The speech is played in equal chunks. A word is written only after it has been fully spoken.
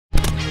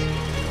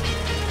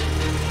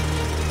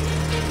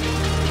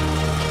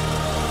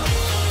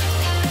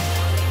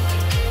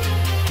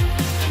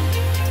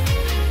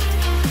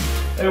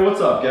Hey,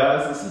 what's up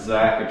guys? This is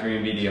Zach at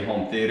Dreamedia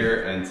Home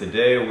Theater, and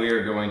today we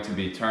are going to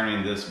be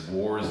turning this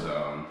war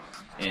zone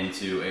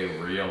into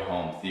a real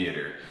home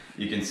theater.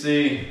 You can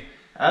see,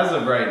 as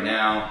of right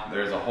now,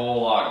 there's a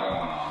whole lot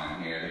going on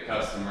in here. The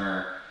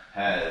customer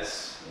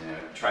has,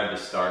 tried to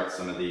start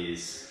some of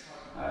these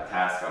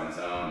tasks on his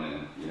own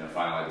and,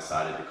 finally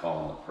decided to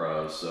call in the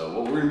pros. So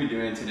what we're gonna be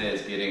doing today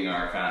is getting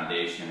our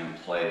foundation in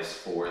place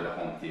for the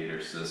home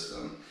theater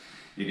system.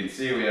 You can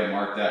see we have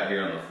marked out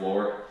here on the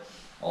floor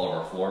all of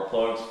our floor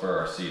plugs for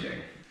our seating.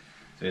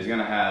 So he's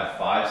gonna have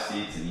 5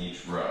 seats in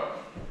each row.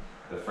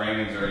 The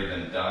framing's already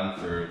been done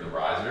through the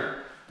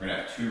riser. We're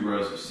gonna have 2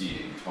 rows of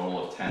seating, a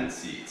total of 10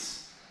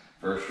 seats.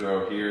 First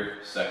row here,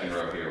 second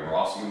row here. We're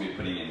also gonna be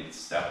putting in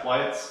step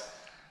lights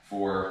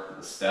for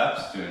the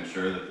steps to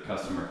ensure that the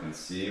customer can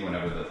see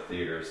whenever the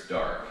theater is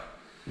dark.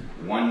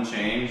 One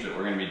change that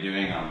we're gonna be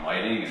doing on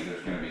lighting is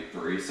there's gonna be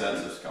 3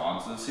 sets of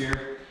sconces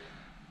here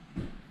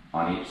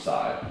on each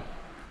side.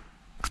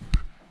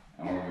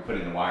 And we're going to be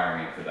putting the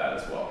wiring in for that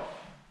as well.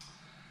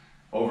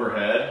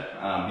 Overhead,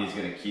 he's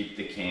going to keep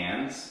the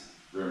cans,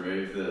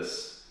 remove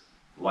this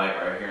light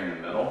right here in the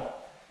middle,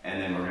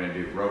 and then we're going to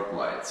do rope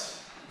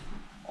lights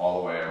all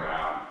the way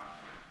around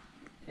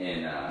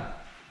in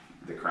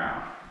the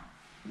crown,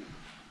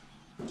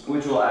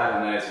 which will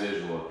add a nice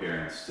visual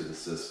appearance to the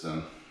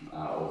system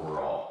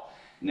overall.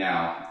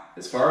 Now,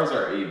 as far as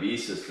our AV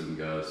system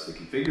goes, the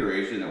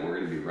configuration that we're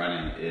going to be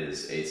running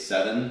is a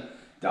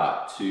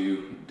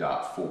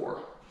 7.2.4.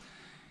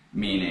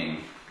 meaning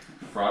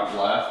front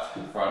left,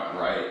 front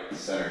right,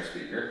 center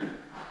speaker,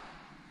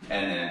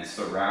 and then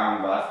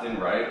surround left and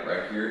right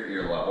here at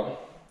ear level,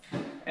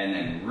 and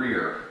then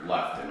rear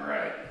left and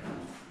right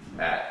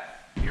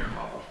at ear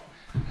level.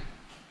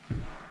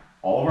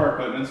 All of our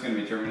equipment is going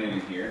to be terminating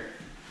here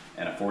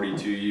in a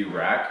 42U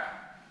rack,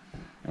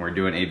 and we're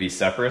doing AV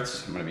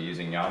separates. I'm going to be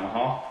using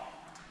Yamaha,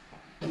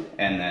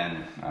 and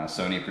then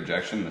Sony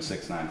projection, the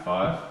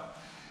 695.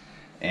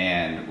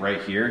 And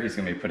right here, he's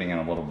gonna be putting in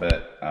a little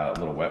wet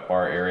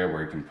bar area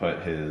where he can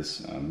put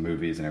his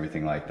movies and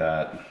everything like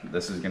that.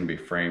 This is gonna be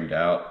framed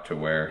out to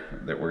where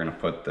that we're gonna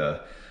put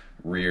the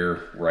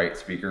rear right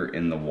speaker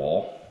in the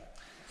wall,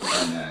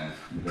 and then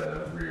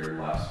the rear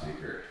left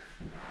speaker.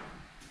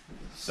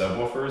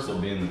 Subwoofers will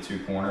be in the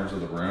 2 corners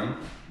of the room.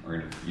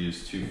 We're gonna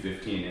use 2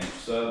 15-inch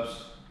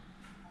subs,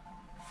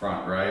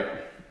 front right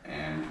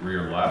and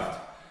rear left.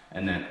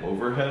 And then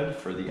overhead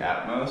for the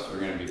Atmos,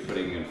 we're gonna be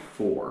putting in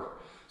 4.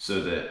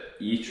 So that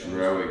each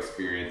row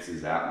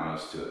experiences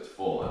Atmos to its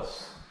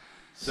fullest.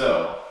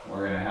 So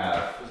we're gonna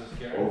have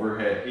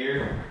overhead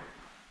here,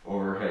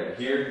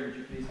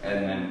 and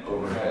then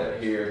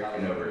overhead here,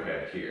 and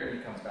overhead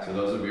here. So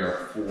those will be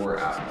our 4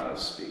 Atmos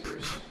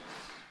speakers.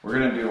 We're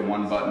gonna do a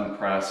 1-button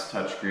press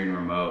touchscreen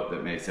remote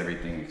that makes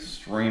everything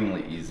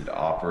extremely easy to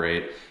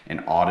operate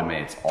and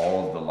automates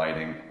all of the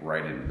lighting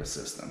right into the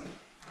system.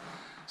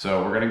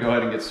 So we're gonna go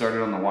ahead and get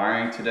started on the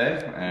wiring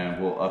today, and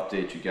we'll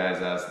update you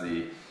guys as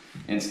the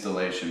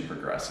installation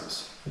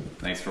progresses.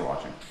 Thanks for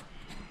watching.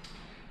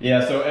 Yeah,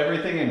 so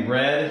everything in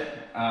red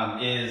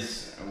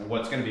is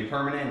what's going to be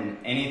permanent, and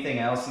anything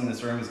else in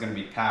this room is going to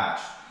be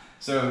patched.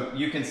 So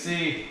you can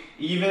see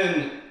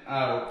even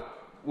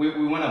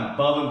we went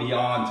above and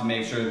beyond to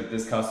make sure that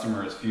this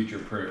customer is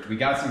future-proofed. We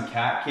got some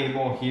cat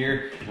cable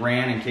here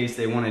ran in case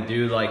they want to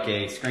do like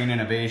a Screen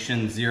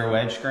Innovation zero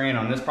edge screen.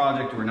 On this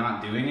project we're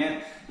not doing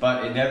it,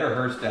 but it never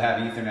hurts to have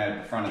Ethernet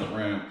at the front of the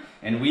room.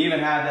 And we even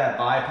had that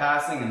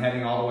bypassing and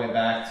heading all the way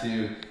back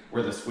to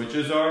where the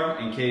switches are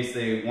in case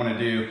they want to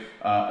do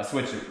a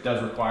switch that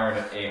does require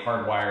a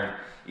hardwired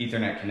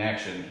Ethernet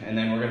connection. And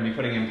then we're going to be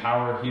putting in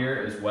power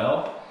here as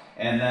well.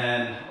 And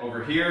then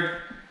over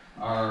here,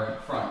 our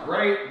front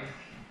right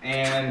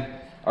and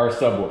our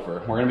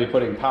subwoofer. We're going to be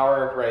putting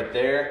power right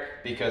there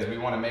because we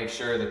want to make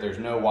sure that there's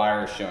no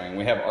wires showing.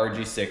 We have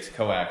RG6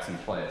 coax in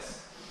place.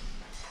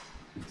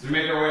 So we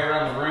make our way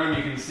around the room.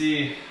 You can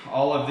see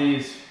all of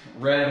these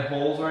red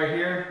holes right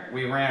here.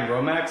 We ran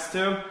Romex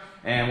to,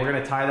 and we're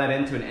going to tie that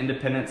into an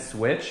independent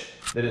switch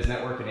that is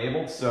network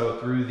enabled. So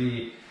through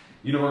the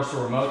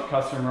universal remote,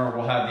 customer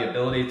will have the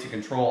ability to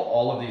control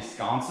all of these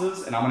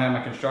sconces, and I'm going to have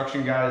my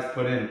construction guys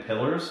put in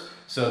pillars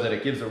so that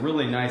it gives a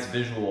really nice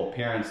visual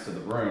appearance to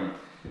the room.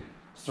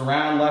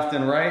 Surround left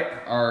and right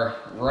are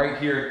right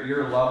here at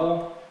ear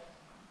level,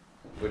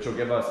 which will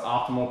give us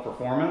optimal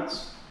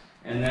performance.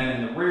 And then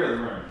in the rear of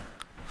the room,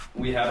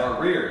 we have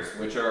our rears,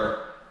 which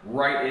are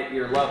right at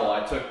ear level.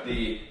 I took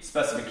the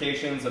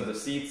specifications of the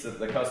seats that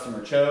the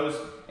customer chose,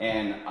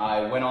 and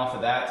I went off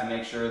of that to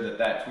make sure that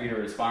that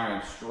tweeter is firing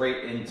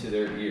straight into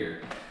their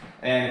ear.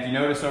 And if you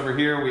notice over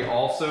here, we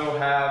also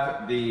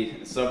have the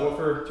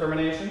subwoofer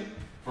termination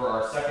for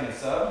our second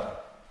sub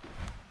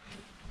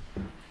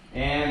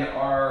and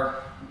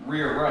our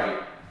rear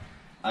right.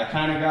 I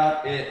kind of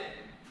got it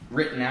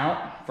written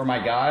out for my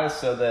guys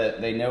so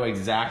that they know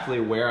exactly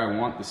where I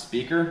want the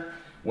speaker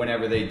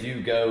whenever they do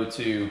go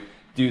to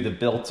do the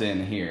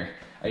built-in here.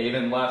 I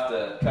even left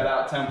a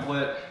cutout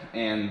template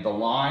and the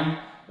line,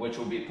 which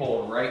will be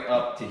pulled right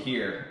up to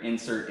here,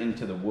 insert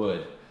into the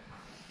wood.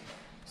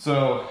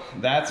 So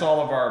that's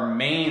all of our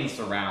main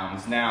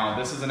surrounds. Now,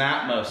 this is an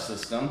Atmos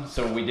system,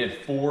 so we did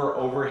 4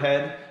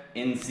 overhead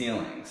in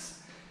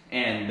ceilings.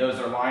 And those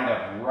are lined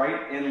up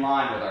right in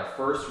line with our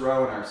first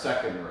row and our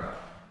second row.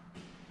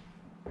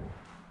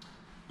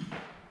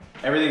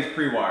 Everything's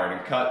pre-wired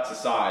and cut to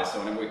size, so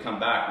whenever we come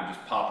back, we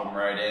just pop them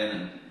right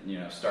in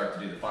and start to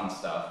do the fun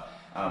stuff.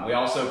 We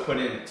also put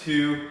in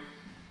 2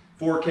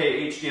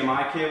 4K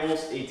HDMI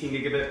cables, 18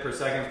 gigabit per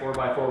second,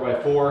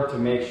 4x4x4 to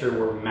make sure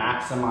we're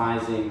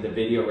maximizing the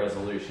video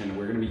resolution.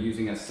 We're going to be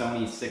using a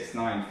Sony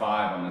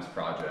 695 on this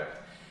project.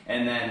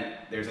 And then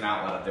there's an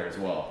outlet up there as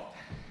well.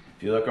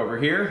 If you look over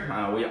here,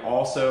 we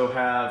also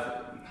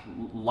have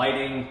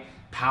lighting,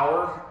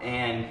 power,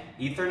 and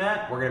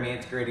Ethernet. We're going to be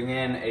integrating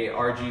in a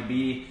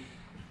RGB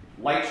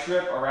light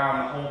strip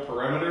around the whole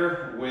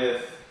perimeter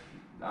with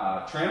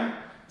trim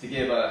to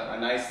give a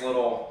nice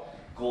little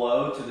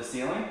glow to the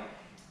ceiling.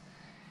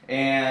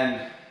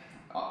 And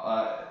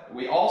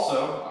we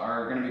also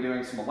are going to be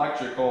doing some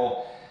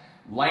electrical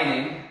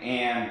lighting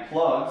and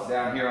plugs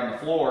down here on the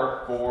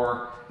floor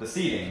for the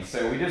seating.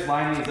 So we just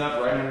line these up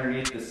right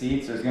underneath the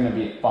seats. There's going to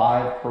be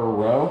 5 per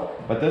row,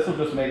 but this will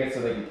just make it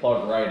so they can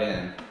plug right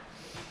in.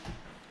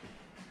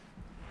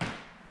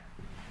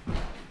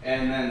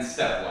 And then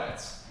step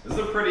lights. This is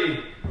a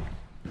pretty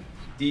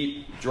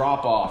deep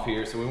drop off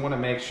here, so we want to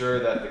make sure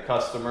that the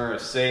customer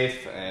is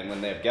safe, and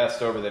when they have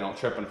guests over, they don't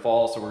trip and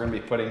fall. So we're going to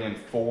be putting in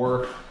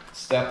 4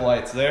 step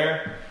lights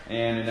there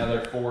and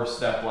another 4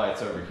 step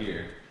lights over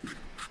here,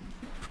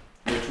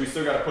 which we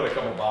still got to put a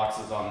couple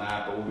boxes on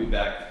that, but we'll be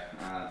back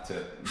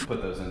to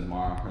put those in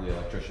tomorrow, or the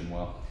electrician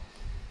will.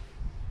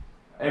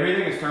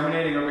 Everything is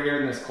terminating over here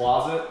in this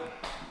closet,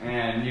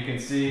 and you can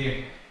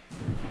see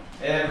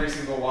every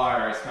single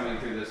wire is coming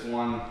through this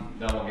one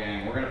double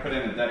gang. We're going to put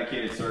in a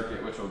dedicated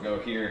circuit which will go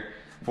here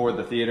for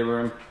the theater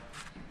room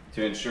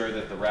to ensure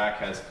that the rack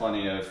has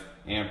plenty of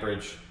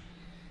amperage.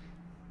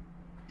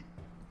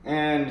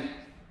 And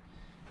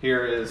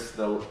here is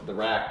the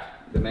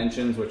rack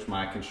dimensions, which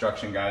my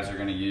construction guys are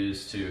going to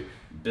use to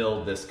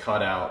build this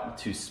cutout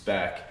to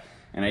spec.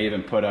 And I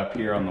even put up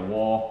here on the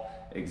wall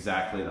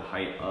exactly the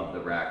height of the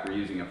rack. We're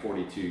using a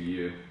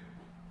 42U.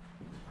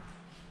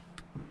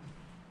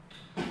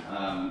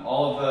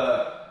 All of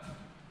the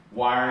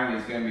wiring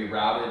is going to be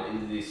routed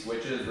into these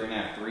switches. We're going to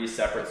have 3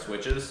 separate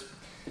switches.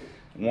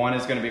 One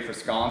is going to be for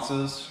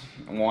sconces,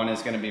 one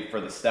is going to be for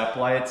the step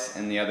lights,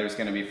 and the other is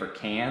going to be for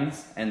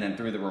cans. And then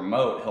through the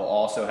remote, he'll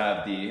also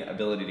have the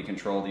ability to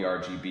control the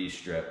RGB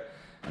strip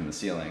and the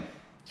ceiling.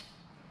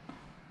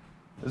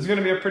 This is going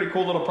to be a pretty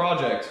cool little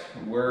project.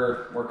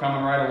 We're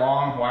coming right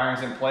along,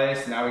 wiring's in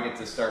place. Now we get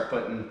to start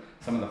putting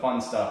some of the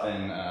fun stuff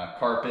in,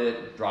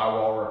 carpet,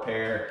 drywall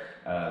repair,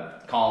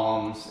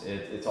 columns.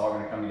 It's all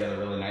going to come together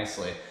really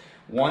nicely.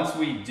 Once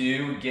we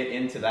do get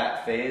into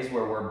that phase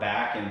where we're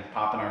back and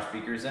popping our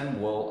speakers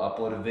in, we'll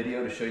upload a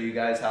video to show you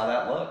guys how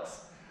that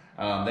looks.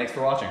 Thanks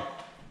for watching.